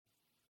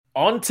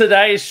On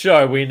today's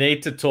show, we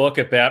need to talk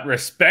about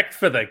respect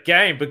for the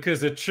game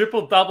because a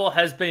triple-double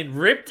has been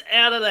ripped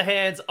out of the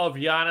hands of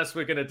Giannis.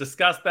 We're going to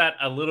discuss that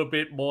a little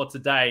bit more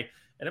today.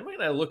 And then we're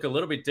going to look a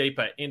little bit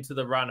deeper into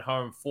the run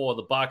home for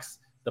the Bucks,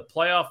 the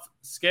playoff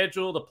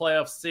schedule, the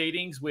playoff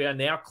seedings. We are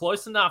now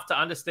close enough to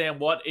understand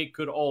what it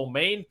could all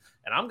mean.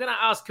 And I'm going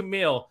to ask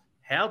Camille,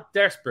 how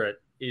desperate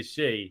is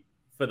she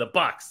for the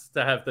Bucks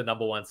to have the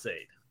number one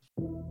seed?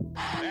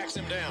 Backs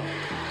him down.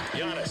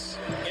 Giannis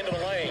into the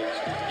lane.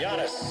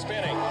 Giannis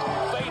spinning.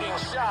 Fading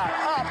shot.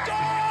 Up.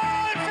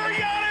 Good for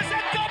Giannis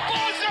at the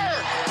buzzer.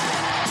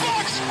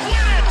 Bucks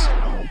win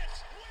it.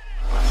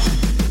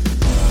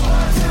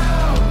 Our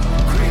town,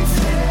 Green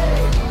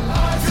City,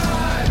 our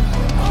time,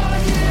 all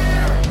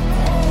year,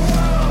 whole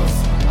world's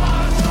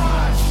on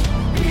watch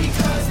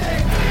because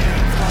they've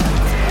been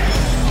collected.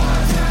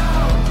 Our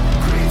town,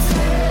 Green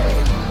City,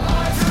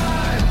 our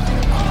time,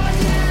 all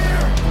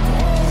year,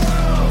 whole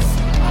world's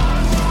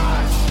on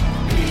watch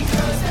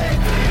because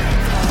they've been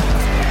collected.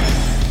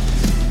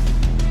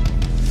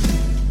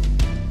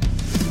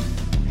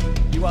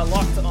 You are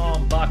locked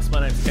on Bucks.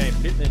 My name's Kane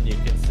Pittman. You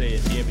can see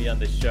it, hear me on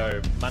this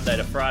show Monday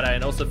to Friday,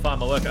 and also find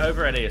my work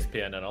over at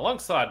ESPN. And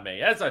alongside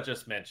me, as I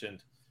just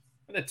mentioned,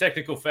 in the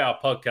Technical Foul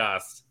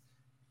podcast,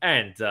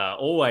 and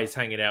always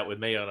hanging out with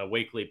me on a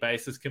weekly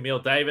basis, Camille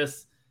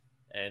Davis.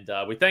 And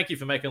we thank you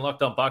for making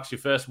Locked On Bucks your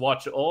first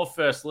watch or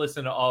first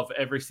listen of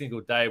every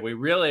single day. We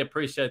really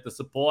appreciate the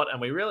support, and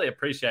we really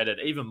appreciate it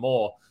even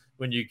more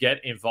when you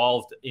get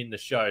involved in the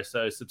show.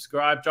 So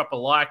subscribe, drop a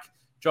like,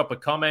 drop a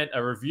comment,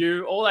 a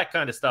review, all that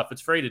kind of stuff.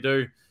 It's free to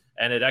do,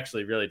 and it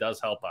actually really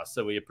does help us.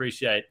 So we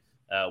appreciate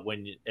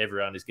when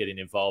everyone is getting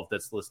involved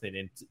that's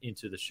listening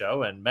into the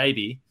show and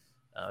maybe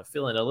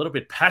feeling a little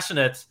bit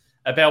passionate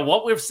about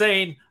what we've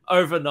seen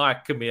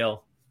overnight,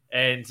 Camille.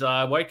 And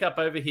I wake up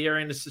over here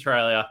in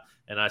Australia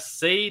and I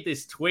see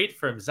this tweet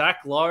from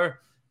Zach Lowe,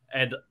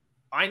 and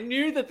I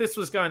knew that this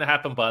was going to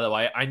happen, by the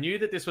way. I knew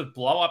that this would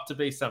blow up to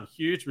be some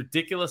huge,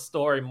 ridiculous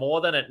story,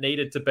 more than it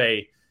needed to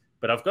be.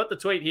 But I've got the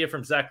tweet here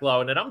from Zach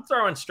Lowe, and I'm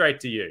throwing straight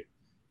to you.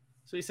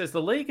 So he says,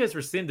 the league has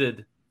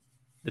rescinded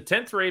the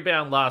 10th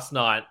rebound last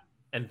night,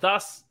 and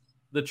thus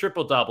the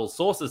triple-double.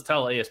 Sources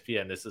tell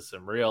ESPN this is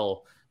some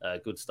real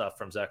good stuff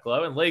from Zach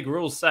Lowe. And league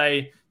rules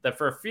say that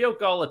for a field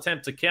goal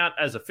attempt to count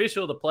as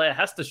official, the player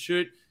has to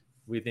shoot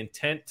with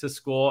intent to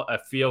score a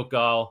field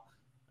goal,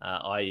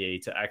 i.e.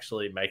 to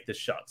actually make the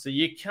shot. So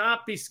you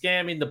can't be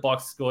scamming the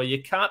box score.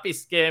 You can't be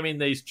scamming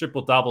these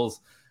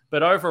triple-doubles.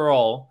 But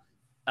overall,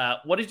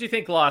 what did you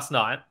think last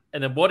night?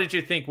 And then what did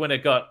you think when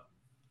it got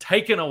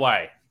taken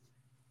away?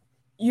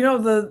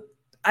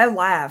 I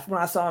laughed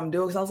when I saw him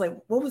do it because I was like,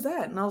 what was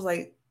that? And I was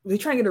like, they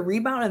trying to get a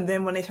rebound? And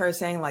then when they started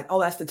saying like, oh,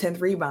 that's the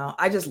 10th rebound,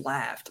 I just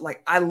laughed.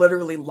 Like I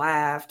literally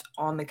laughed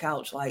on the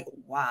couch like,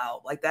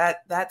 wow, like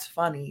that's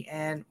funny.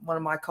 And one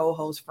of my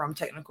co-hosts from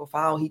Technical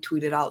Foul, he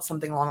tweeted out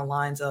something along the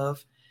lines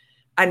of,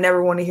 I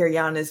never want to hear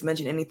Giannis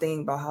mention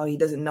anything about how he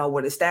doesn't know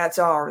what his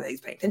stats are or that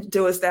he's paying attention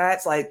to his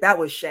stats. Like that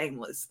was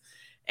shameless.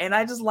 And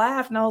I just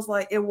laughed and I was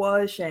like, it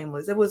was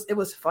shameless. It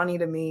was funny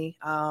to me.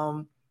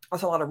 I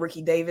saw a lot of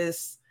Ricky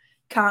Davis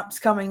comps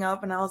coming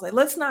up, and I was like,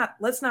 let's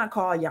not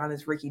call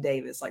Giannis Ricky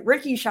Davis. Like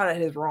Ricky shot at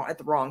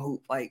the wrong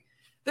hoop. Like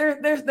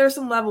there's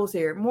some levels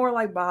here, more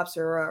like Bob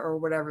Sura or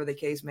whatever the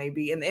case may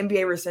be. And the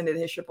NBA rescinded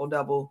his triple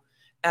double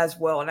as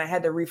well, and I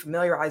had to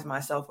refamiliarize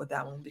myself with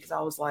that one because I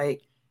was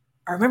like,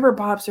 I remember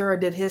Bob Sura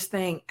did his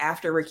thing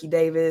after Ricky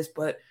Davis,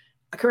 but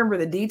I can't remember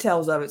the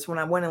details of it. So when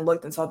I went and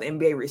looked and saw the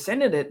NBA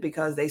rescinded it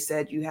because they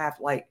said you have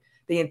like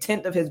the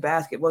intent of his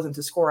basket wasn't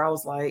to score, I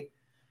was like,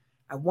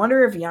 I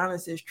wonder if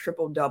Giannis's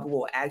triple-double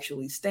will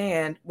actually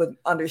stand, with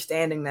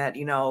understanding that,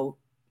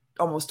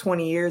 almost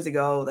 20 years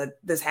ago that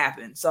this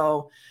happened.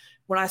 So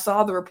when I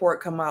saw the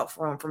report come out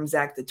from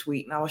Zach the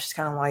tweet, and I was just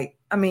kind of like,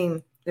 I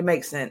mean, it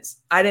makes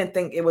sense. I didn't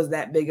think it was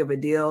that big of a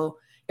deal.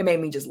 It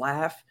made me just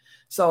laugh.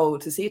 So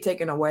to see it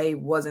taken away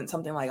wasn't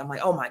something like, I'm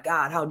like, oh my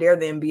God, how dare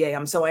the NBA?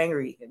 I'm so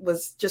angry. It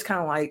was just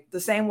kind of like the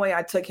same way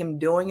I took him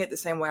doing it, the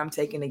same way I'm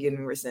taking it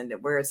getting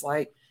rescinded, where it's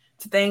like,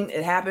 it's a thing,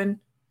 it happened.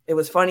 It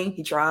was funny.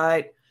 He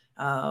tried.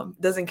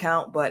 Doesn't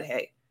count, but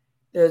hey,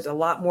 there's a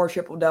lot more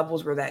triple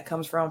doubles where that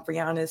comes from for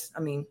Giannis. I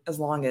mean, as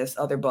long as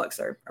other Bucks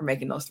are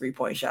making those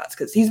 3-point shots,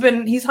 because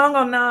he's hung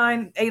on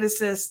 9, 8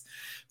 assists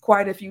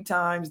quite a few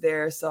times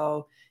there.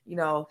 So,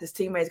 his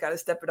teammates got to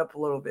step it up a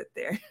little bit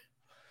there.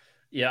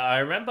 Yeah, I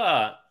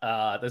remember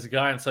there's a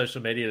guy on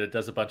social media that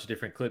does a bunch of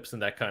different clips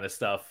and that kind of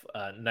stuff.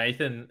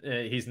 Nathan,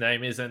 his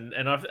name is, and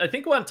I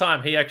think one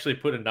time he actually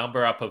put a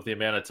number up of the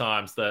amount of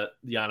times that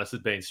Giannis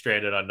had been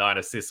stranded on 9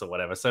 assists or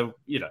whatever. So,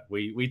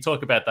 we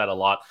talk about that a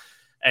lot.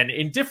 And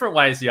in different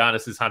ways,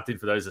 Giannis is hunting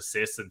for those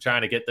assists and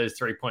trying to get those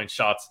 3-point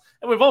shots.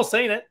 And we've all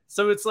seen it.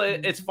 So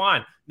it's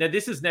fine. Now,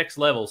 this is next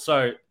level.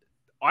 So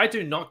I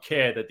do not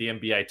care that the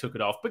NBA took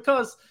it off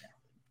because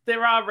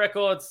there are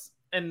records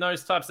and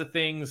those types of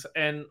things.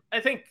 And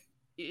I think,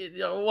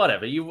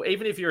 whatever,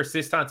 even if you're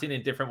assist hunting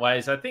in different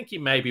ways, I think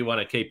you maybe want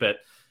to keep it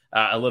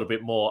a little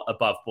bit more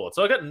above board.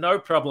 So I got no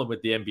problem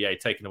with the NBA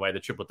taking away the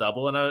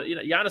triple-double. And,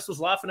 Giannis was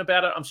laughing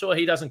about it. I'm sure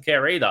he doesn't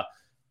care either.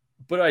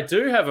 But I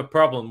do have a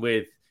problem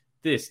with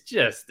this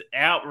just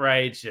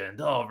outrage and,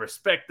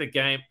 respect the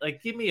game.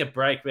 Like, give me a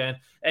break, man.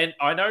 And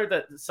I know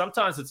that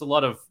sometimes it's a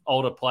lot of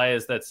older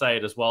players that say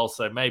it as well,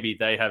 so maybe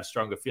they have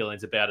stronger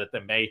feelings about it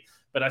than me.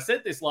 But I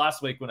said this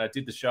last week when I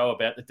did the show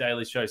about the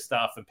Daily Show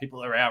stuff, and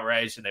people are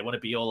outraged and they want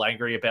to be all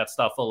angry about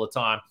stuff all the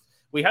time.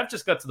 We have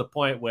just got to the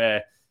point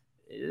where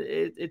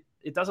it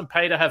doesn't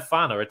pay to have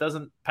fun, or it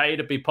doesn't pay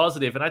to be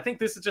positive. And I think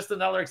this is just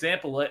another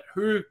example. Like,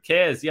 who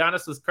cares?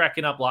 Giannis was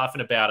cracking up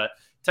laughing about it.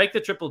 Take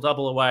the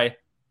triple-double away.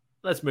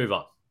 Let's move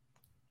on.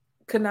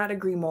 Could not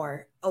agree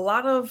more. A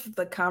lot of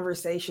the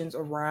conversations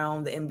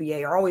around the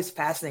NBA are always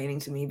fascinating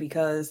to me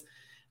because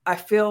I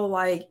feel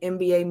like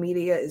NBA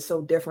media is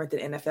so different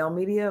than NFL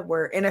media,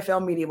 where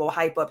NFL media will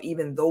hype up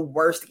even the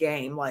worst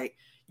game. Like,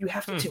 you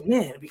have to tune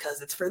in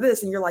because it's for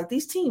this. And you're like,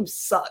 these teams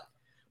suck.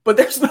 But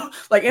there's no,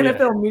 like,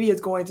 NFL media is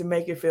going to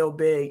make it feel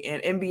big.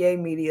 And NBA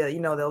media,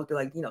 they'll be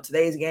like,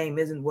 today's game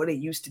isn't what it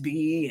used to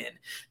be, and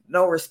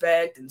no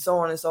respect, and so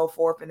on and so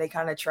forth. And they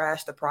kind of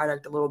trash the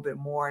product a little bit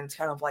more. And it's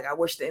kind of like, I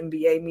wish the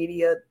NBA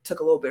media took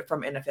a little bit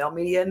from NFL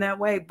media in that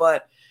way.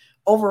 But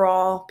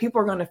overall,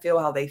 people are going to feel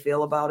how they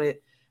feel about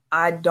it.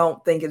 I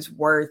don't think it's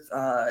worth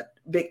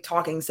big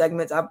talking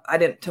segments. I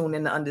didn't tune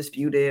in to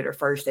Undisputed or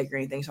First Take or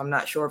anything, so I'm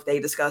not sure if they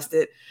discussed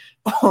it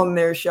on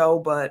their show.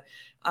 But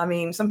I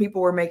mean, some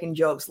people were making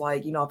jokes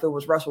like, if it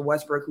was Russell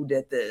Westbrook who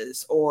did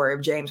this, or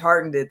if James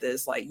Harden did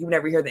this, like, you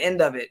never hear the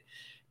end of it.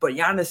 But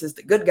Giannis is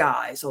the good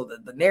guy, so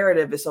the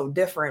narrative is so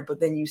different.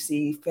 But then you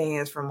see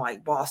fans from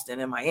like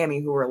Boston and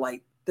Miami who are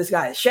like, this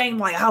guy is shame.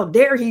 Like, how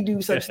dare he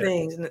do such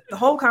things? And the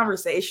whole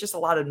conversation, it's just a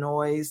lot of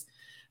noise.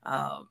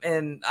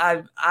 And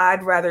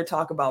I'd rather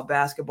talk about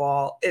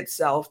basketball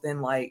itself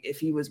than like if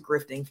he was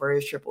grifting for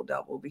his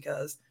triple-double,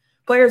 because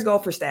players go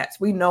for stats.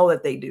 We know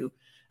that they do.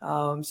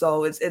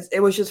 So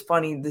it was just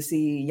funny to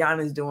see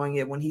Giannis doing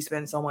it when he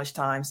spent so much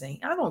time saying,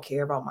 I don't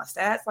care about my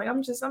stats. Like,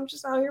 I'm just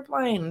out here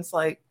playing. It's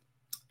like,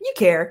 you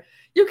care.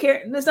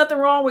 There's nothing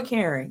wrong with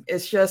caring. It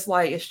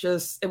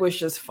was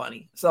just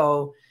funny.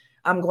 So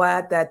I'm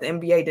glad that the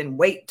NBA didn't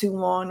wait too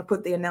long to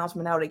put the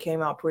announcement out. It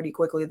came out pretty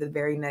quickly the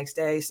very next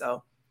day.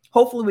 So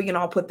hopefully we can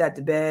all put that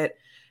to bed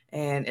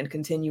and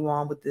continue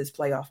on with this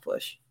playoff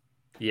push.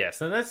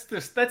 Yes, and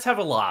let's have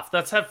a laugh.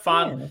 Let's have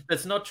fun. Yeah.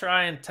 Let's not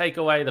try and take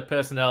away the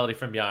personality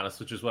from Giannis,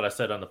 which is what I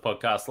said on the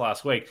podcast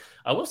last week.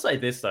 I will say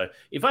this, though.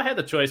 If I had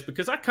the choice,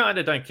 because I kind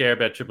of don't care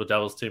about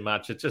triple-doubles too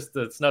much,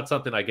 it's not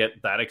something I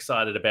get that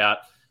excited about.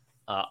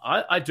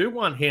 I do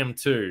want him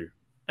to,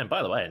 and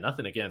by the way,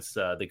 nothing against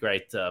the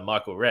great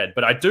Michael Redd,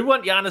 but I do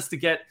want Giannis to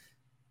get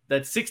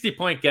that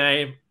 60-point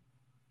game.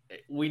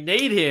 We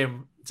need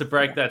him to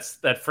break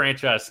that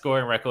franchise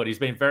scoring record. He's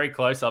been very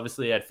close.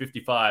 Obviously, he had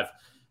 55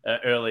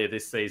 earlier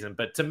this season.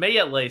 But to me,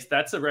 at least,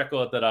 that's a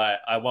record that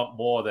I want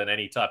more than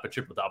any type of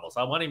triple-doubles.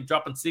 I want him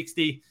dropping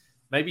 60,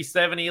 maybe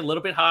 70, a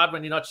little bit hard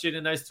when you're not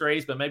shooting those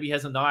threes, but maybe he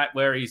has a night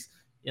where he's,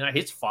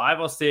 hits 5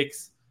 or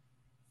 6.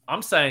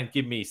 I'm saying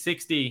give me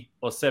 60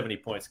 or 70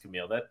 points,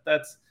 Camille.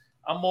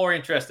 I'm more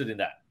interested in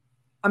that.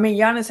 I mean,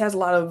 Giannis has a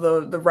lot of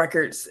the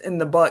records in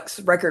the Bucks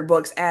record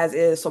books as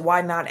is, so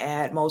why not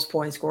add most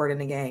points scored in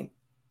the game?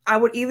 I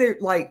would either,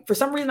 like, for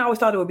some reason, I always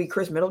thought it would be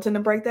Chris Middleton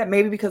to break that.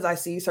 Maybe because I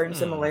see certain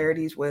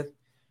similarities with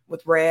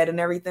Red and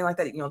everything like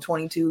that,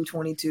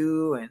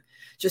 22, and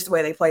just the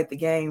way they played the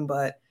game.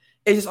 But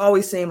it just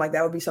always seemed like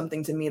that would be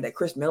something to me that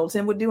Chris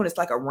Middleton would do. And it's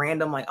like a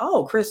random, like,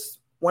 oh, Chris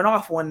went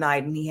off one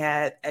night and he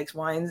had X,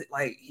 Y, and Z.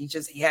 Like,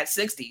 he had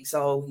 60.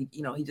 So,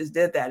 he just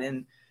did that.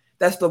 And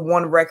that's the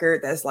one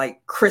record that's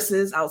like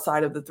Chris's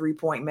outside of the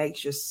 3-point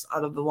makes, just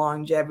out of the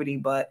longevity.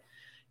 But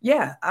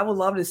yeah, I would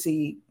love to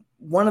see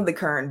one of the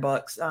current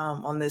Bucks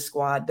on this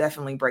squad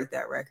definitely break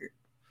that record.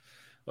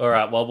 All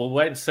right, well, we'll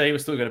wait and see.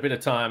 We've still got a bit of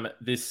time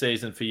this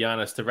season for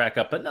Giannis to rack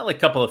up another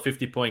couple of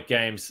 50-point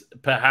games,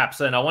 perhaps.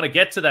 And I want to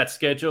get to that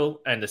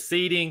schedule and the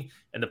seeding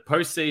and the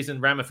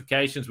postseason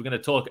ramifications. We're going to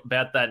talk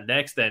about that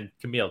next. And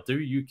Camille, do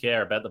you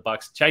care about the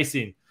Bucks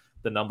chasing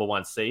the number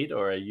 1 seed,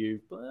 or are you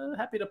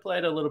happy to play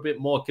it a little bit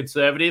more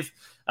conservative?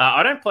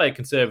 I don't play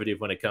conservative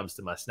when it comes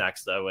to my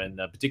snacks, though, and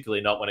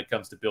particularly not when it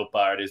comes to Built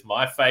Bar. It is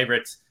my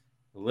favorite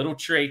little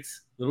treat,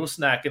 little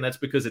snack, and that's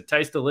because it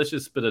tastes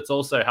delicious, but it's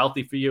also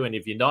healthy for you. And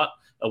if you're not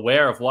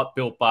aware of what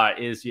Built Bar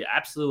is, you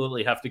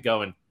absolutely have to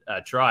go and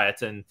try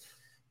it. And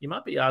you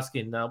might be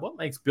asking, what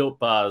makes Built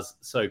Bars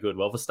so good?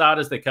 Well, for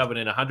starters, they're covered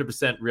in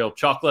 100% real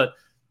chocolate.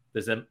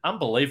 There's an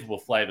unbelievable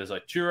flavors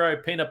like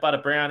churro, peanut butter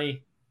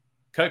brownie,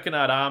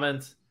 coconut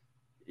almond.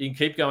 You can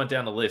keep going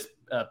down the list.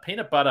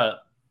 Peanut butter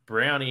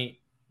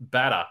brownie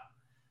batter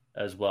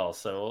as well.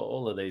 So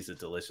all of these are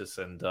delicious.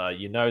 And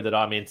you know that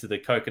I'm into the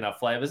coconut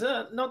flavors.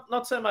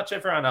 Not so much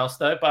everyone else,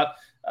 though, but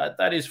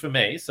that is for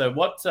me. So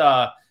what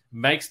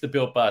makes the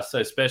Built Bar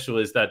so special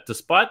is that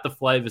despite the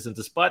flavors and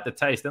despite the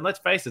taste, and let's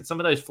face it, some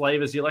of those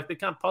flavors, you're like, they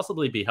can't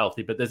possibly be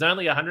healthy, but there's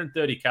only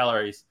 130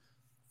 calories,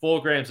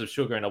 4 grams of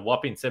sugar and a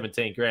whopping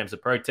 17 grams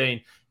of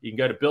protein. You can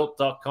go to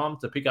built.com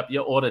to pick up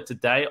your order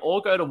today,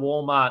 or go to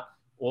Walmart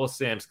or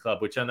Sam's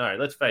Club, which I know,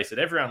 let's face it,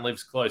 everyone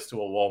lives close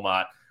to a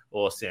Walmart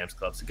or Sam's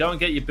Club. So go and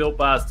get your Built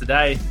Bars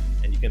today,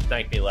 and you can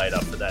thank me later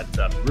for that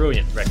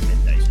brilliant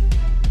recommendation.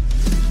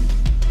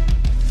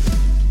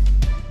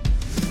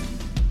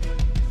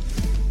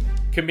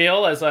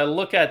 Camille, as I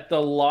look at the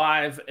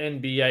live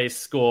NBA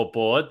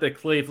scoreboard, the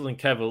Cleveland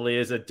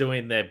Cavaliers are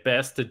doing their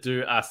best to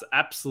do us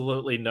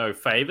absolutely no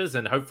favors.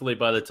 And hopefully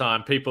by the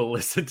time people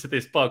listen to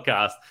this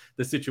podcast,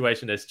 the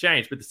situation has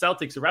changed. But the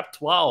Celtics are up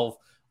 12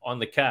 on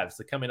the Cavs.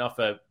 They're coming off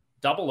a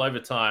double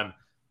overtime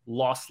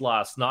loss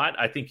last night.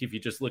 I think if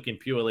you're just looking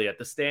purely at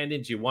the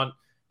standings, you want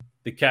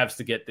the Cavs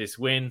to get this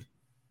win.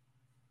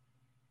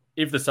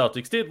 If the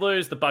Celtics did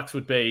lose, the Bucks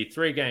would be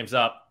 3 games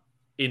up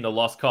in the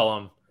loss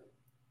column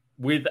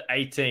with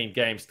 18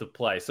 games to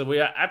play. So we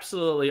are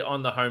absolutely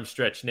on the home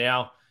stretch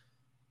now.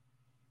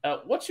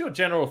 What's your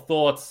general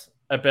thoughts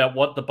about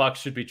what the Bucks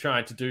should be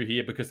trying to do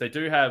here? Because they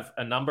do have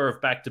a number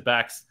of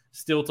back-to-backs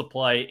still to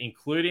play,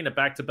 including a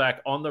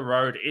back-to-back on the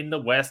road in the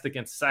West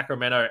against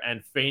Sacramento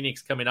and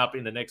Phoenix coming up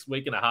in the next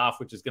week and a half,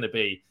 which is going to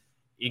be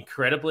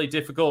incredibly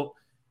difficult.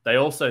 They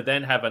also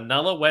then have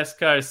another West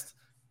Coast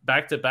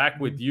back-to-back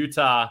with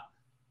Utah,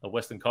 a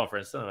Western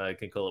Conference. I don't know if I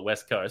can call it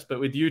West Coast,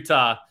 but with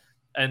Utah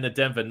and the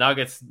Denver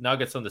Nuggets.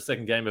 Nuggets on the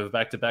second game of a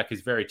back-to-back is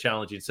very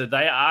challenging. So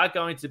they are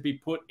going to be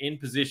put in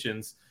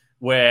positions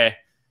where,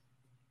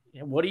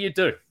 what do you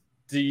do?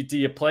 Do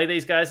you play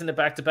these guys in the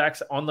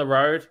back-to-backs on the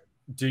road?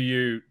 Do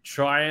you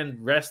try and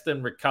rest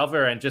and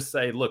recover and just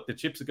say, look, the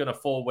chips are going to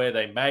fall where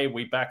they may.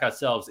 We back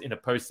ourselves in a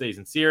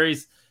postseason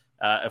series.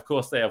 Of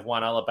course, they have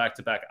one other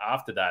back-to-back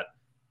after that,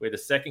 where the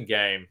second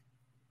game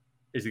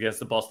is against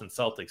the Boston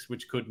Celtics,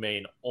 which could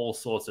mean all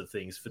sorts of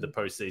things for the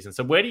postseason.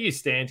 So where do you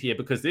stand here?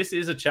 Because this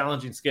is a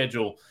challenging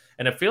schedule,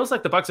 and it feels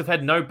like the Bucks have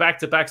had no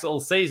back-to-backs all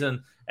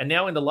season, and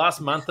now in the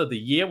last month of the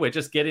year, we're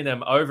just getting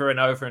them over and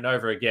over and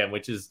over again,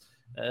 which is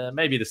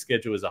maybe the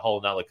schedule is a whole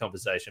nother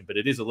conversation, but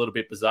it is a little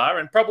bit bizarre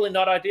and probably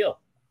not ideal.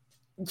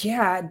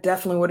 Yeah, I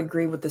definitely would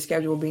agree with the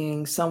schedule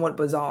being somewhat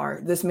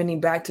bizarre. This many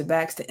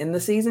back-to-backs to end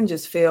the season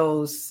just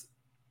feels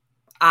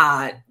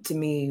odd to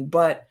me,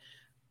 but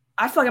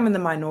I feel like I'm in the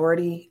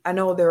minority. I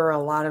know there are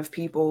a lot of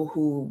people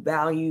who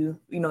value,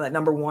 that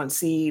number 1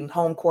 seed,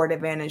 home court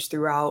advantage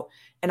throughout.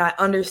 And I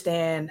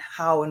understand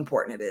how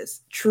important it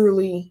is.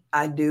 Truly,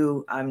 I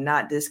do. I'm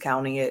not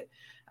discounting it.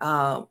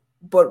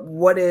 But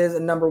what is a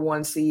number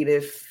 1 seed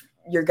if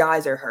your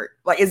guys are hurt?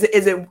 Like, is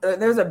it,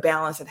 there's a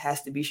balance that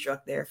has to be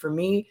struck there. For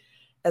me,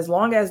 as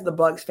long as the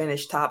Bucks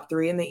finish top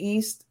 3 in the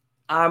East,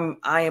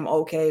 I am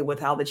okay with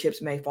how the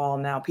chips may fall.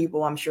 Now,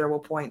 people I'm sure will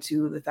point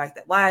to the fact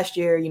that last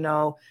year,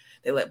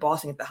 they let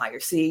Boston get the higher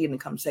seed, and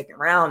come second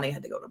round, they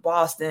had to go to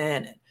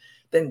Boston. And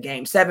then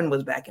game 7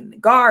 was back in the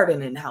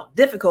Garden, and how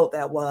difficult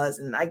that was.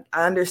 And I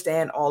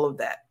understand all of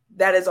that.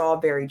 That is all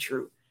very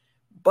true.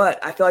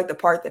 But I feel like the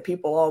part that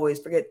people always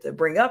forget to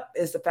bring up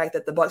is the fact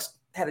that the Bucks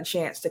had a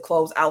chance to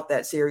close out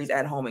that series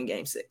at home in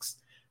game 6.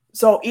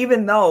 So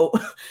even though,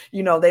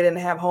 they didn't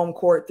have home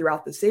court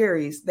throughout the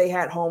series, they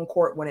had home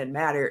court when it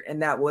mattered,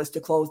 and that was to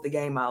close the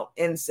game out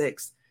in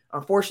 6.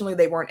 Unfortunately,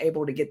 they weren't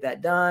able to get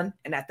that done.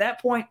 And at that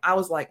point, I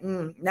was like,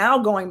 now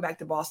going back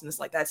to Boston,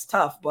 it's like, that's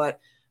tough. But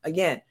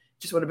again,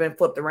 just would have been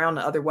flipped around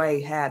the other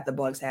way had the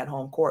Bucks had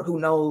home court. Who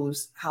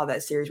knows how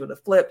that series would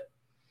have flipped.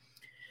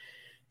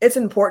 It's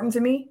important to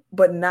me,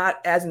 but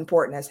not as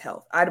important as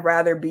health. I'd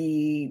rather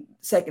be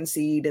second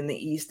seed in the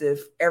East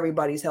if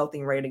everybody's healthy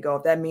and ready to go.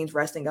 If that means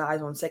resting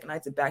guys on second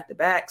nights of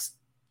back-to-backs,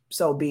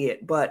 so be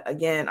it. But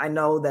again, I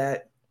know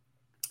that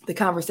the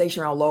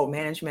conversation around load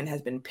management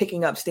has been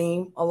picking up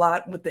steam a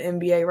lot with the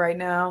NBA right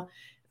now.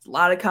 There's a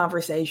lot of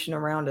conversation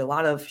around a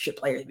lot of should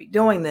players be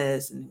doing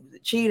this and the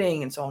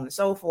cheating and so on and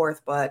so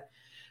forth. But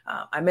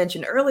I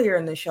mentioned earlier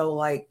in the show,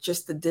 like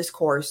just the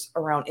discourse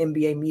around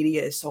NBA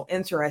media is so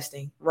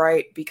interesting,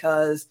 right?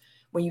 Because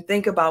when you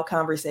think about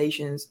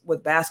conversations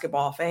with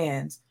basketball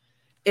fans,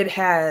 it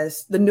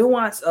has the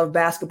nuance of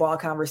basketball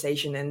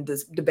conversation and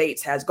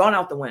debates has gone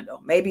out the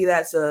window. Maybe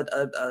that's a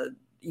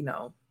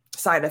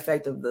side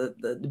effect of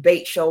the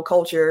debate show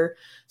culture,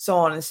 so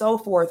on and so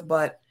forth.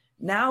 But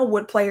now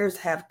what players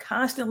have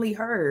constantly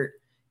heard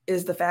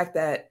is the fact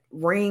that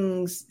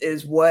rings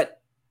is what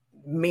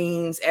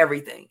means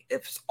everything.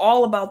 It's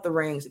all about the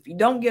rings. If you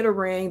don't get a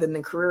ring, then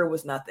the career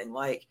was nothing.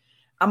 Like,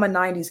 I'm a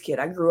 90s kid.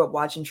 I grew up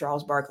watching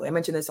Charles Barkley. I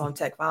mentioned this on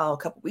Tech File a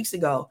couple weeks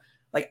ago.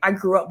 Like, I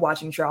grew up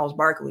watching Charles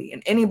Barkley,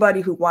 and anybody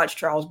who watched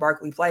Charles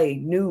Barkley play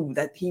knew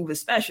that he was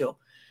special.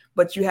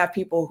 But you have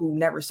people who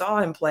never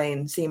saw him play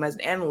and see him as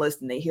an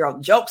analyst, and they hear all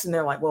the jokes, and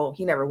they're like, well,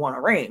 he never won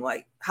a ring.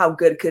 Like, how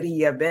good could he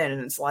have been?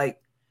 And it's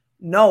like,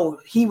 no,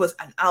 he was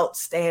an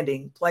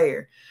outstanding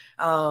player.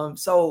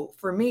 So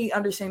for me,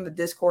 understanding the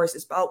discourse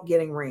is about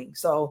getting rings.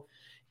 So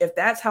if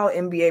that's how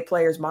NBA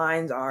players'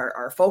 minds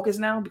are focused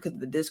now because of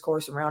the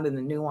discourse around and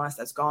the nuance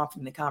that's gone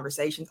from the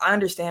conversations, I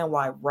understand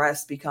why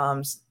rest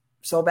becomes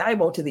so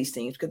valuable to these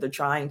teams, because they're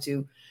trying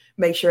to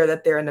make sure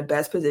that they're in the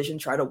best position,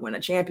 try to win a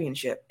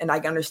championship. And I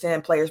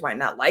understand players might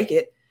not like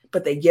it,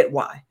 but they get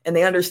why. And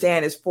they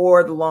understand it's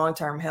for the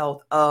long-term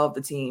health of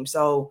the team.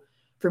 So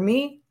for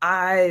me,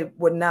 I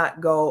would not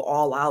go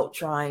all out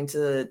trying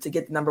to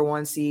get the number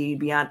 1 seed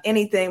beyond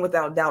anything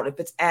without doubt if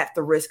it's at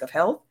the risk of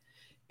health.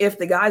 If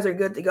the guys are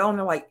good to go and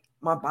they're like,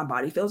 my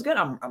body feels good,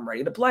 I'm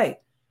ready to play.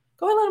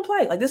 Go ahead and let them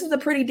play. Like, this is a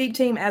pretty deep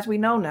team, as we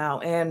know now.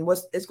 And what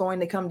it's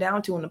going to come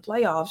down to in the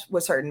playoffs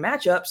with certain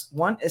matchups,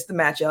 one is the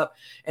matchup,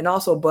 and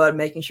also Bud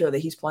making sure that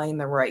he's playing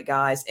the right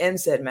guys in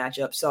said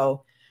matchup.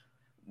 So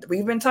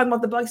we've been talking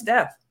about the Bucks'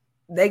 depth.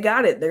 They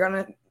got it. They're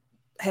going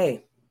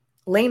to,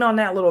 lean on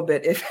that a little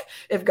bit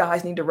if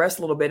guys need to rest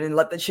a little bit and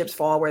let the chips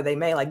fall where they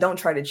may. Like, don't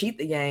try to cheat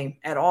the game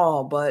at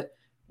all, but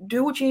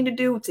do what you need to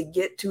do to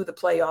get to the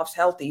playoffs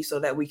healthy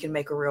so that we can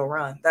make a real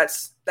run.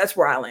 That's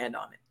where I land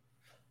on it.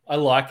 I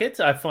like it.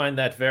 I find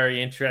that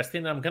very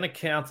interesting. I'm going to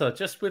counter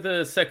just with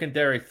a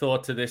secondary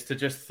thought to this to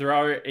just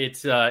throw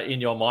it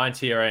in your mind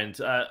here. And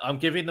I'm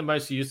giving the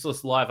most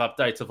useless live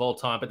updates of all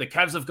time, but the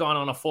Cavs have gone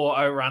on a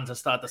 4-0 run to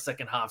start the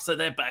second half. So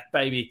they're back,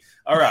 baby.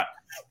 All right,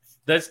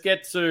 let's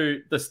get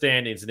to the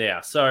standings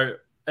now. So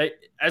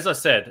as I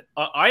said,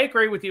 I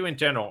agree with you in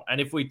general. And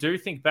if we do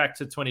think back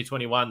to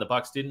 2021, the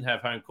Bucks didn't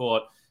have home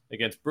court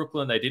against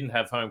Brooklyn. They didn't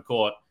have home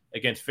court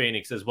against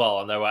Phoenix as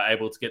well, and they were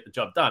able to get the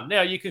job done.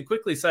 Now, you can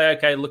quickly say,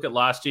 okay, look at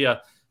last year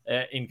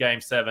in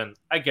Game 7.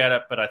 I get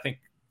it, but I think,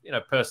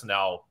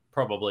 personnel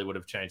probably would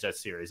have changed that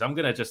series. I'm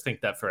going to just think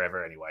that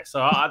forever anyway.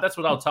 So that's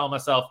what I'll tell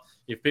myself.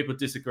 If people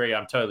disagree,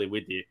 I'm totally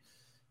with you.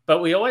 But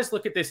we always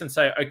look at this and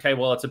say, okay,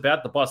 well, it's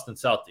about the Boston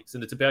Celtics,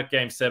 and it's about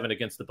Game 7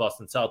 against the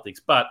Boston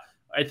Celtics. But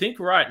I think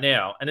right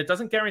now, and it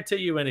doesn't guarantee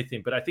you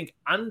anything, but I think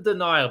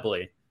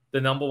undeniably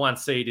the number 1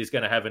 seed is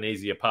going to have an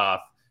easier path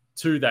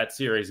to that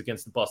series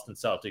against the Boston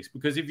Celtics.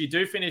 Because if you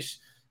do finish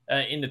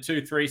in the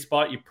 2-3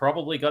 spot, you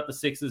probably got the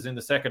Sixers in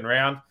the second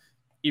round.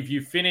 If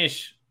you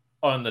finish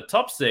on the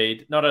top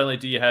seed, not only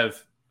do you have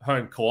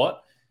home court,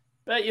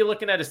 but you're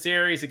looking at a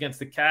series against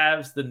the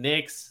Cavs, the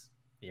Knicks,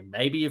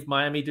 maybe if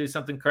Miami do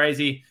something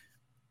crazy.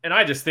 And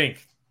I just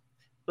think,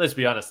 let's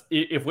be honest,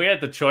 if we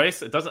had the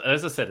choice, it doesn't,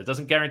 as I said, it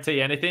doesn't guarantee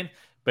anything.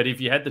 But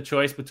if you had the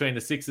choice between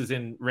the Sixers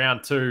in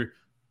round 2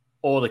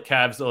 or the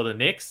Cavs or the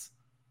Knicks,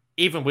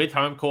 even with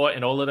home court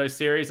in all of those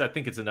series, I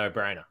think it's a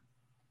no-brainer.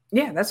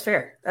 Yeah, that's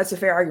fair. That's a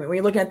fair argument when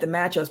you're looking at the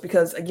matchups,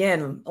 because,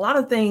 again, a lot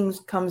of things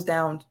comes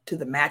down to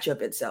the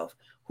matchup itself.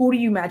 Who do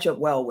you match up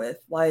well with?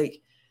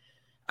 Like,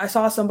 I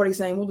saw somebody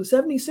saying, well, the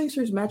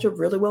 76ers match up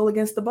really well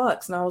against the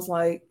Bucks. And I was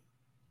like,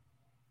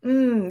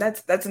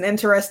 that's an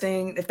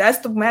interesting – if that's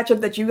the matchup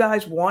that you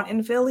guys want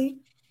in Philly,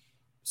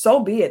 so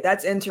be it.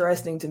 That's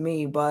interesting to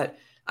me. But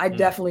I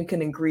definitely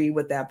can agree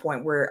with that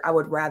point where I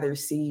would rather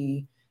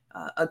see –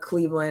 a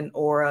Cleveland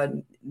or a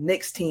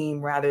Knicks team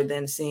rather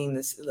than seeing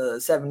the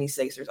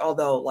 76ers.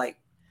 Although, like,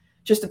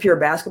 just a pure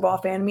basketball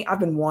fan of me, I've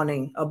been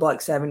wanting a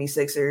Bucks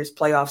 76ers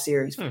playoff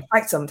series for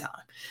quite some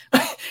time.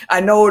 I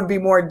know it would be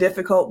more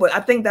difficult, but I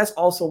think that's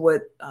also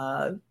what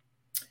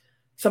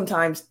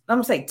sometimes,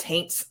 I'm going to say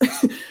taints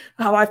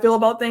how I feel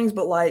about things,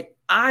 but like,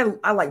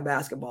 I like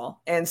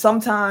basketball. And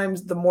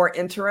sometimes the more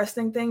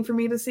interesting thing for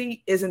me to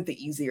see isn't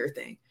the easier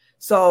thing.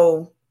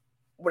 So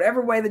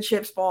whatever way the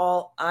chips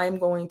fall, I'm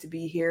going to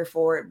be here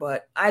for it.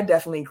 But I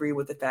definitely agree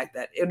with the fact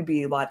that it would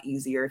be a lot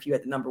easier if you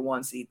had the number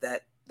 1 seed.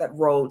 That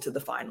road to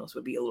the finals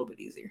would be a little bit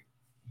easier.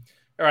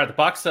 All right, the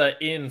Bucks are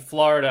in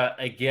Florida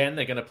again.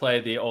 They're going to play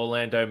the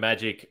Orlando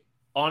Magic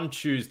on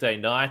Tuesday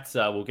night.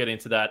 We'll get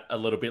into that a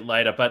little bit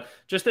later. But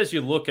just as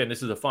you look, and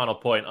this is the final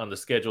point on the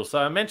schedule. So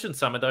I mentioned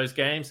some of those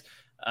games,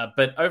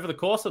 but over the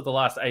course of the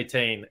last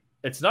 18,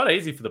 it's not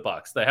easy for the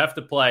Bucks. They have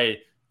to play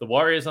the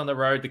Warriors on the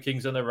road, the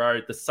Kings on the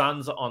road, the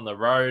Suns on the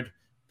road.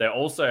 They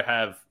also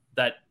have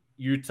that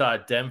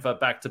Utah-Denver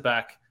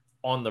back-to-back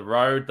on the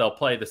road. They'll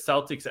play the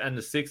Celtics and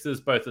the Sixers.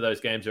 Both of those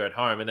games are at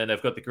home. And then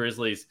they've got the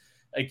Grizzlies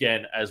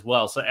again as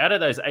well. So out of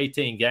those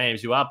 18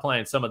 games, you are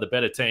playing some of the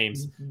better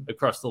teams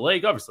across the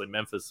league. Obviously,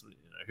 Memphis,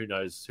 who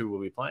knows who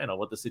will be playing or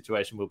what the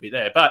situation will be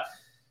there. But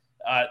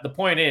the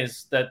point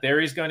is that there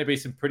is going to be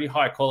some pretty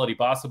high-quality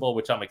basketball,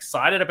 which I'm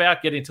excited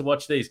about, getting to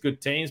watch these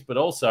good teams, but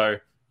also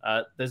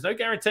there's no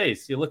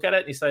guarantees. You look at it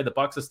and you say the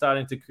Bucks are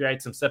starting to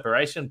create some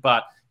separation,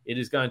 but it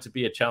is going to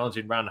be a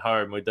challenging run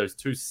home with those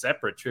 2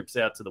 separate trips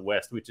out to the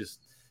West, which is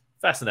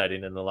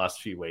fascinating in the last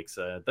few weeks.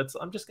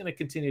 I'm just going to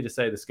continue to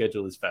say the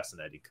schedule is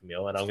fascinating,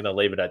 Camille, and I'm going to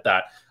leave it at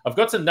that. I've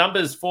got some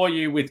numbers for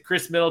you with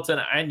Chris Middleton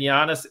and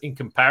Giannis in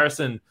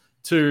comparison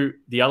to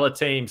the other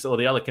teams or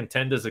the other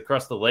contenders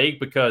across the league,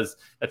 because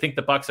I think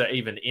the Bucks are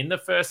even in the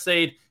first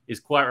seed is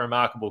quite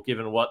remarkable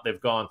given what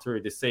they've gone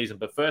through this season.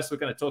 But first, we're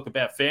going to talk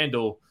about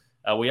FanDuel.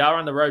 We are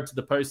on the road to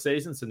the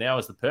postseason, so now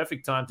is the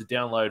perfect time to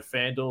download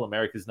FanDuel,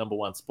 America's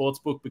 #1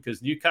 sportsbook,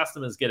 because new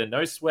customers get a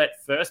no-sweat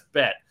first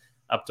bet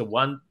up to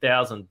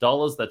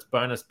 $1,000. That's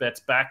bonus bets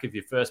back if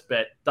your first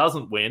bet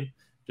doesn't win.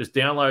 Just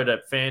download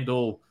at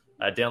FanDuel.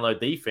 Download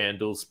the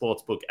FanDuel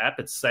Sportsbook app.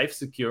 It's safe,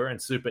 secure, and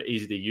super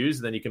easy to use.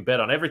 Then you can bet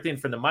on everything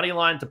from the money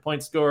line to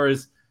point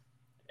scorers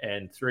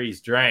and threes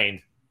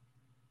drained.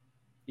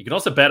 You can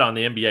also bet on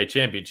the NBA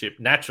championship,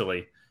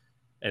 naturally.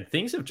 And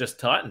things have just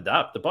tightened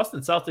up. The Boston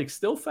Celtics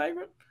still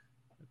favorite,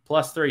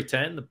 plus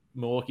 310. The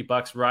Milwaukee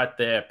Bucks right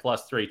there,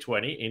 plus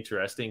 320.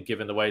 Interesting,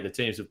 given the way the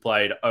teams have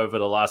played over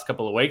the last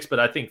couple of weeks. But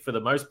I think for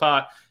the most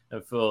part,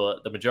 and for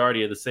the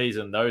majority of the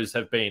season, those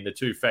have been the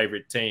two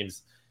favorite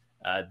teams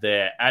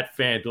there at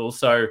FanDuel.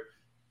 So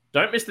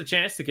don't miss the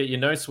chance to get your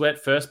no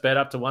sweat first bet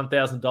up to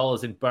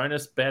 $1,000 in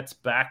bonus bets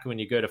back when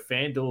you go to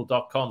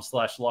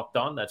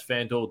FanDuel.com/lockedon. That's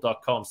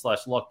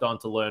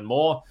FanDuel.com/lockedon to learn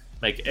more.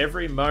 Make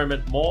every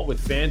moment more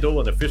with FanDuel,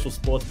 an official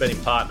sports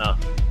betting partner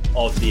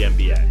of the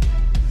NBA.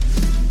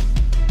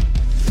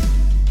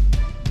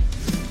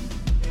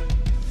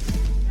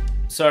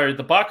 So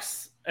the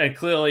Bucks, and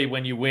clearly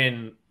when you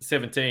win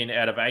 17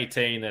 out of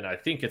 18, and I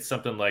think it's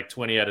something like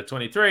 20 out of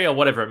 23 or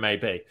whatever it may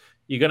be,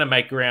 you're going to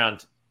make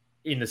ground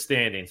in the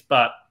standings.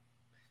 But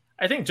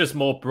I think just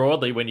more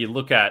broadly, when you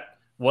look at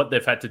what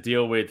they've had to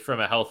deal with from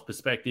a health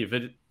perspective,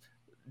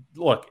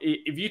 look,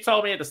 if you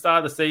told me at the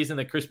start of the season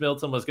that Chris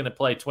Middleton was going to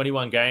play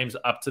 21 games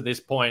up to this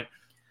point,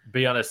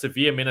 be on a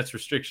severe minutes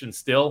restriction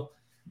still,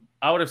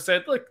 I would have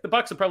said, look, the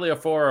Bucks are probably a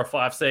 4 or a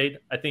 5 seed.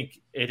 I think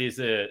it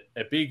is a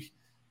big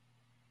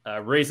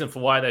reason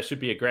for why there should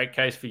be a great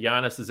case for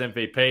Giannis as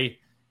MVP.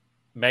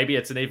 Maybe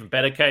it's an even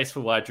better case for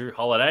why Jrue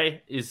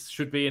Holiday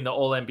should be in the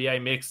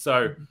All-NBA mix.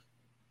 So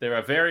there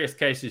are various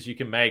cases you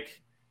can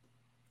make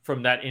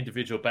from that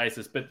individual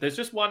basis. But there's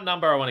just one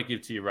number I want to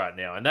give to you right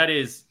now, and that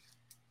is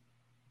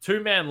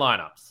two-man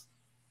lineups.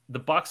 The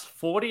Bucks'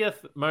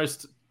 40th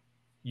most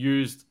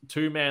used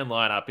two-man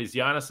lineup is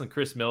Giannis and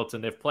Chris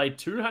Middleton. They've played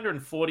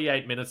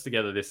 248 minutes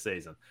together this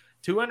season.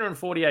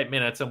 248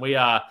 minutes, and we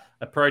are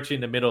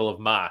approaching the middle of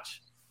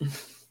March.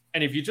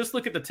 And if you just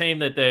look at the team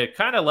that they're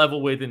kind of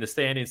level with in the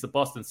standings, the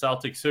Boston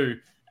Celtics, who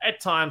at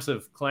times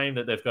have claimed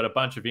that they've got a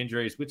bunch of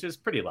injuries, which is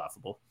pretty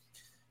laughable.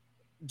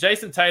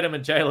 Jason Tatum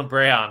and Jaylen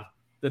Brown,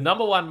 the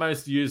number one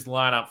most used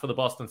lineup for the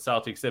Boston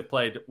Celtics. They've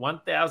played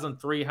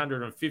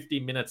 1,350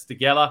 minutes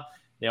together.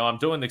 Now, I'm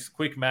doing this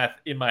quick math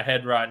in my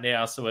head right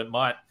now, so it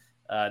might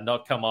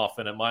not come off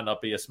and it might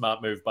not be a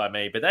smart move by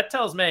me. But that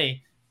tells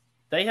me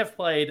they have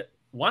played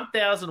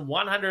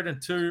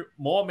 1,102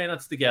 more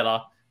minutes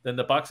together than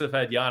the Bucks have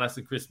had Giannis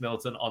and Chris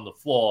Middleton on the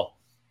floor.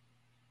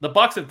 The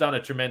Bucks have done a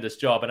tremendous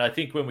job, and I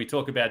think when we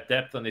talk about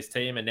depth on this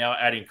team and now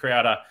adding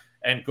Crowder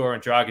and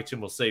Goran Dragic,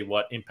 and we'll see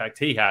what impact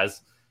he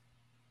has,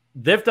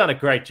 they've done a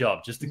great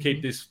job just to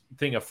keep this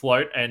thing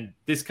afloat. And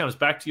this comes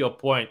back to your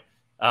point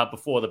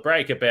before the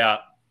break about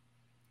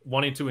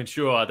wanting to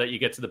ensure that you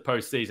get to the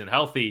postseason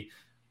healthy.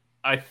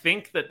 I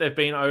think that they've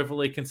been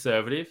overly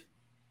conservative.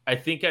 I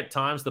think at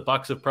times the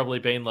Bucks have probably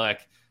been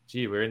like,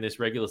 gee, we're in this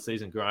regular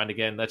season grind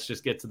again. Let's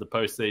just get to the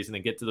postseason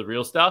and get to the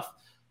real stuff.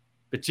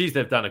 But geez,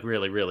 they've done a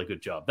really, really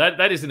good job.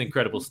 That is an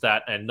incredible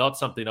stat and not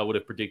something I would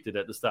have predicted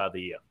at the start of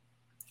the year.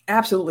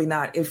 Absolutely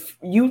not. If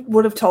you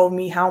would have told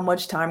me how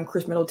much time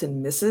Chris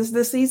Middleton misses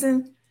this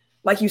season,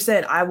 like you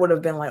said, I would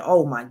have been like,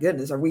 oh my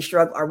goodness, are we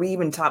struggling? Are we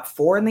even top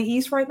 4 in the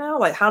East right now?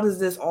 Like, how does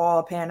this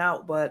all pan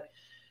out? But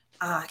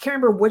I can't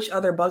remember which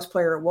other Bucks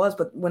player it was,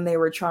 but when they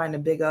were trying to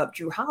big up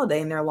Jrue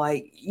Holiday, and they're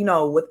like,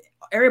 with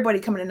everybody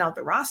coming in and out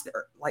the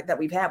roster like that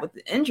we've had with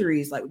the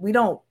injuries, like we're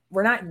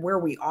not where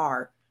we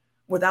are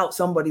without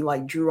somebody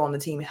like Jrue on the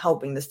team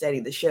helping to steady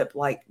the ship.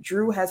 Like,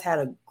 Jrue has had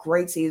a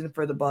great season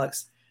for the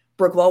Bucks.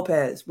 Brook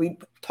Lopez, we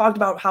talked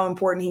about how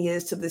important he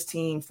is to this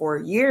team for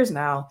years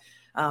now.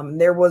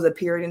 There was a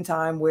period in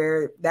time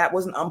where that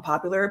was an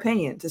unpopular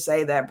opinion to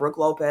say that Brook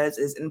Lopez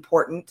is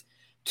important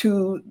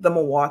to the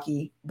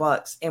Milwaukee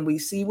Bucks. And we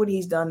see what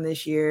he's done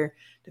this year.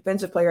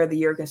 Defensive Player of the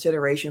Year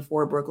consideration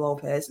for Brook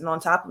Lopez. And on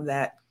top of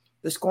that,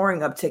 the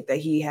scoring uptick that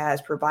he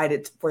has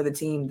provided for the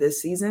team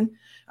this season,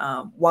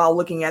 while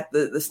looking at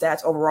the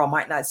stats overall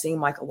might not seem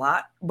like a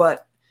lot,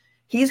 but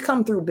he's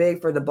come through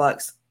big for the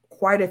Bucks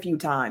quite a few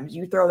times.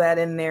 You throw that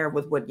in there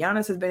with what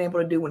Giannis has been able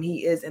to do when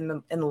he is in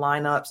the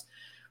lineups.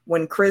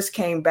 When Chris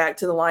came back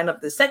to the lineup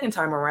the second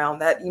time around,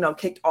 that,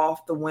 kicked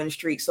off the win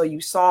streak. So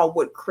you saw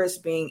what Chris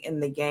being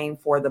in the game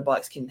for the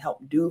Bucks can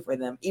help do for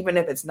them, even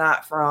if it's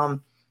not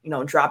from,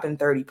 dropping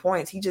 30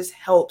 points. He just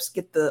helps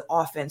get the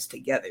offense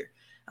together.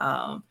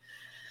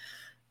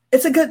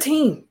 It's a good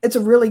team. It's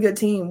a really good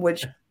team,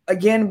 which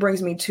again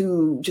brings me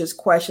to just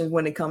questions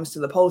when it comes to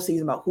the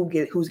postseason about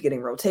who's getting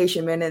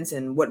rotation minutes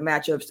and what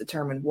matchups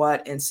determine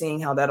what, and seeing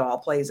how that all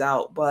plays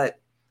out. But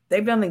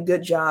they've done a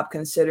good job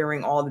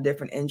considering all the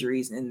different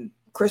injuries. And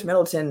Chris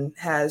Middleton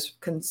has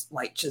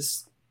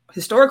just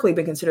historically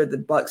been considered the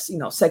Bucks,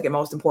 second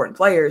most important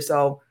player.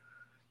 So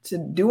to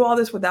do all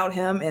this without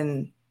him,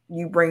 and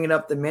you bringing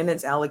up the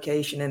minutes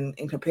allocation and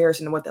in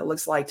comparison to what that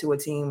looks like to a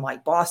team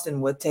like Boston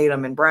with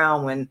Tatum and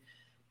Brown, when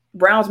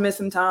Brown's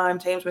missing time,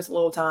 Tatum's missing a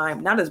little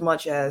time, not as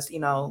much as,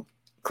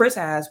 Chris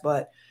has,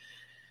 but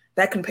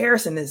that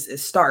comparison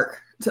is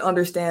stark to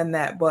understand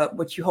that. But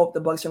what you hope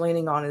the Bucks are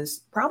leaning on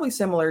is probably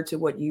similar to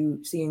what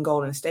you see in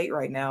Golden State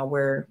right now,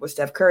 where with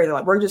Steph Curry, they're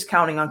like, we're just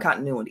counting on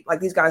continuity. Like,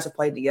 these guys have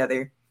played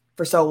together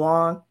for so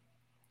long.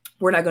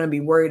 We're not going to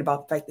be worried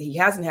about the fact that he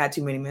hasn't had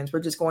too many minutes. We're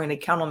just going to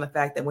count on the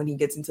fact that when he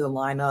gets into the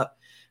lineup,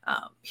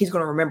 he's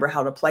going to remember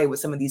how to play with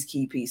some of these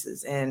key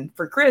pieces. And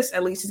for Chris,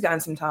 at least he's gotten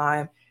some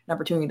time. an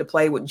opportunity to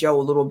play with Joe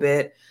a little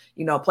bit,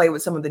 play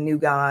with some of the new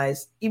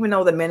guys, even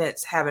though the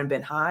minutes haven't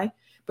been high,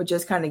 but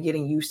just kind of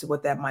getting used to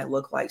what that might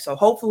look like. So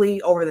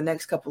hopefully over the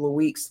next couple of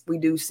weeks, we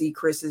do see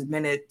Chris's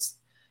minutes,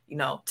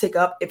 tick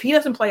up. If he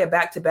doesn't play a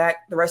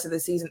back-to-back the rest of the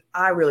season,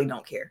 I really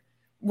don't care.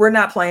 We're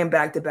not playing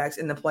back-to-backs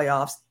in the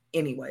playoffs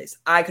anyways.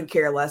 I could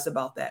care less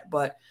about that.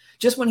 But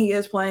just when he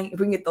is playing, if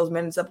we can get those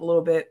minutes up a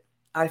little bit,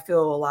 I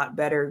feel a lot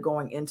better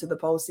going into the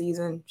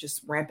postseason,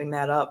 just ramping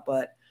that up.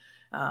 But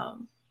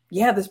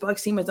this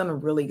Bucks team has done a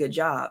really good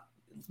job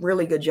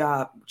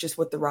just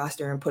with the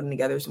roster and putting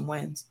together some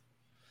wins.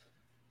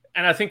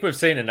 And I think we've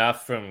seen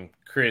enough from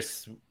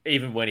Chris,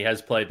 even when he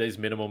has played these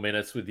minimal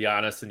minutes with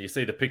Giannis, and you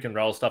see the pick and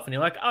roll stuff, and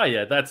you're like, oh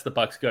yeah, that's the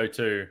Bucks'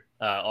 go-to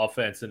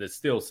offense, and it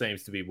still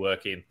seems to be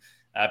working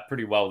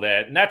pretty well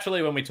there.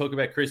 Naturally, when we talk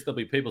about Chris, there'll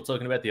be people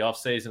talking about the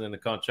offseason and the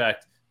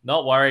contract.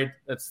 Not worried.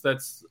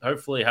 Let's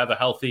hopefully have a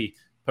healthy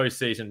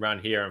postseason run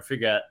here and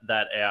figure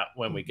that out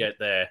when we get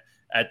there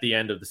at the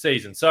end of the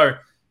season. So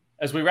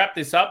as we wrap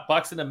this up,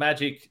 Bucks and the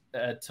Magic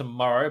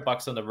tomorrow.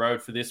 Bucks on the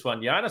road for this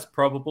one. Giannis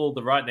probable,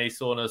 the right knee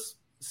soreness.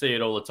 See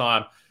it all the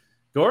time.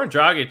 Goran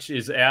Dragic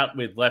is out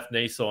with left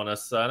knee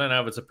soreness. I don't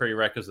know if it's a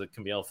prerequisite,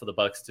 Camille, for the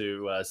Bucks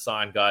to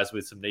sign guys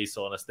with some knee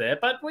soreness there,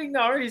 but we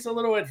know he's a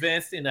little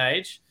advanced in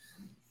age.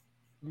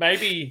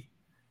 Maybe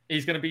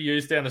he's going to be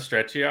used down the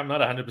stretch here. I'm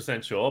not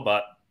 100% sure,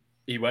 but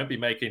he won't be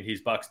making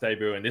his Bucks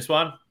debut in this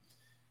one.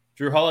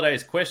 Drew Holiday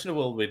is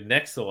questionable with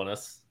neck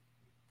soreness.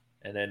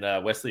 And then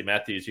Wesley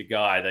Matthews, your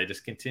guy, they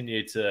just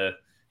continue to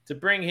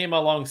bring him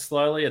along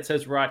slowly. It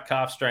says right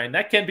calf strain.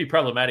 That can be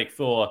problematic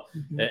for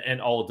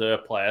an older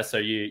player. So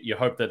you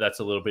hope that that's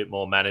a little bit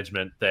more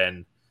management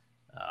than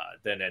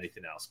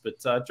anything else. But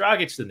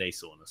Dragic, the knee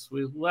soreness,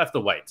 we'll have to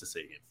wait to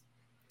see him.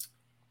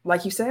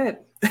 Like you said,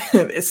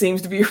 it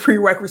seems to be a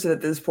prerequisite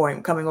at this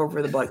point coming over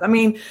for the Bucks. I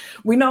mean,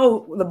 we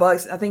know the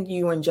Bucks. I think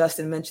you and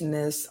Justin mentioned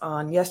this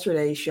on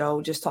yesterday's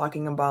show, just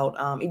talking about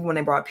even when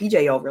they brought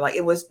PJ over, like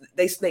it was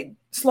they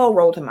slow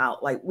rolled him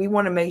out. Like we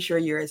want to make sure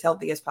you're as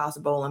healthy as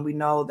possible, and we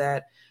know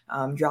that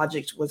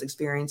Dragic was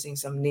experiencing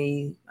some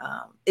knee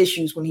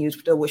issues when he was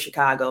still with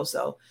Chicago.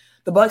 So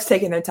the Bucks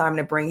taking their time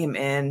to bring him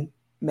in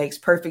makes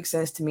perfect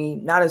sense to me.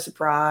 Not a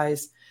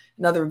surprise.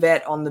 Another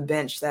vet on the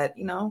bench that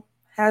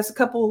has a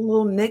couple of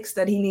little nicks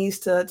that he needs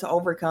to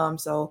overcome.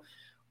 So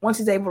once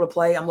he's able to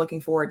play, I'm looking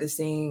forward to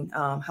seeing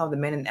how the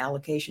minute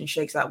allocation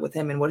shakes out with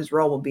him and what his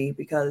role will be,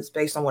 because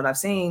based on what I've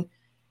seen,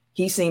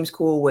 he seems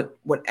cool with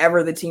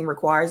whatever the team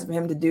requires of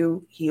him to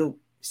do. He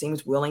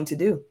seems willing to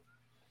do.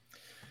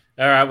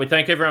 All right. We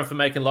thank everyone for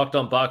making Locked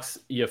On Bucks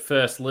your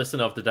first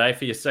listen of the day.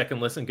 For your second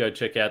listen, go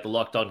check out the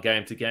Locked On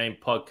Game to Game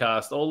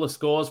podcast. All the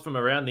scores from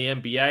around the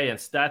NBA and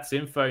stats,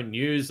 info,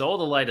 news, all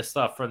the latest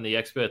stuff from the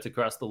experts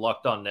across the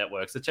Locked On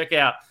network. So check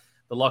out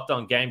the Locked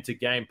On Game to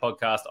Game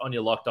podcast on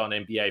your Locked On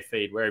NBA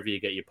feed, wherever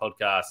you get your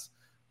podcasts,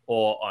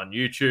 or on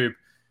YouTube.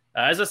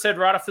 As I said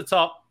right off the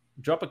top,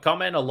 drop a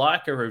comment, a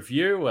like, a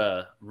review,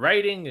 a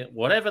rating,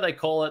 whatever they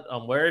call it,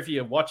 on wherever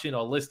you're watching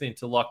or listening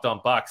to Locked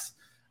On Bucks.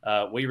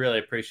 We really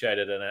appreciate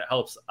it, and it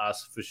helps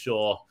us for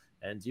sure.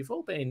 And you've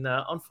all been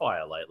on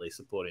fire lately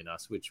supporting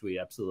us, which we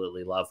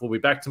absolutely love. We'll be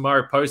back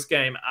tomorrow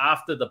post-game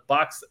after the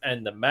Bucks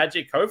and the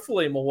Magic.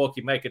 Hopefully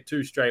Milwaukee make it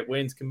 2 straight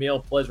wins.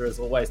 Camille, pleasure as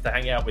always to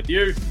hang out with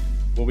you.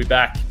 We'll be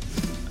back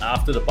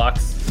after the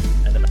Bucks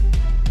and the Magic.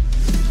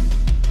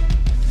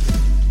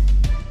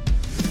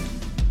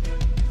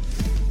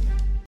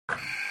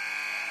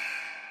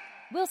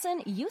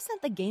 Wilson, you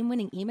sent the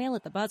game-winning email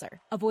at the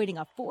buzzer, avoiding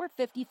a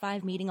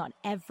 4:55 meeting on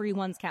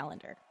everyone's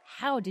calendar.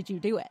 How did you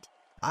do it?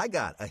 I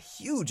got a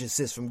huge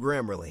assist from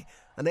Grammarly,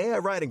 an AI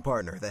writing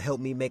partner that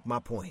helped me make my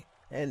point.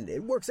 And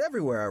it works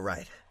everywhere I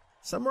write.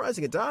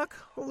 Summarizing a doc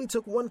only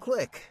took 1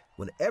 click.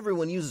 When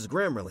everyone uses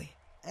Grammarly,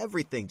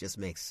 everything just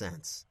makes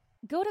sense.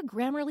 Go to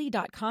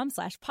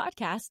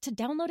Grammarly.com/podcast to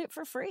download it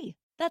for free.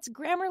 That's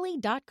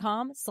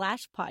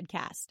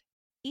Grammarly.com/podcast.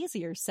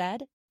 Easier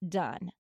said, done.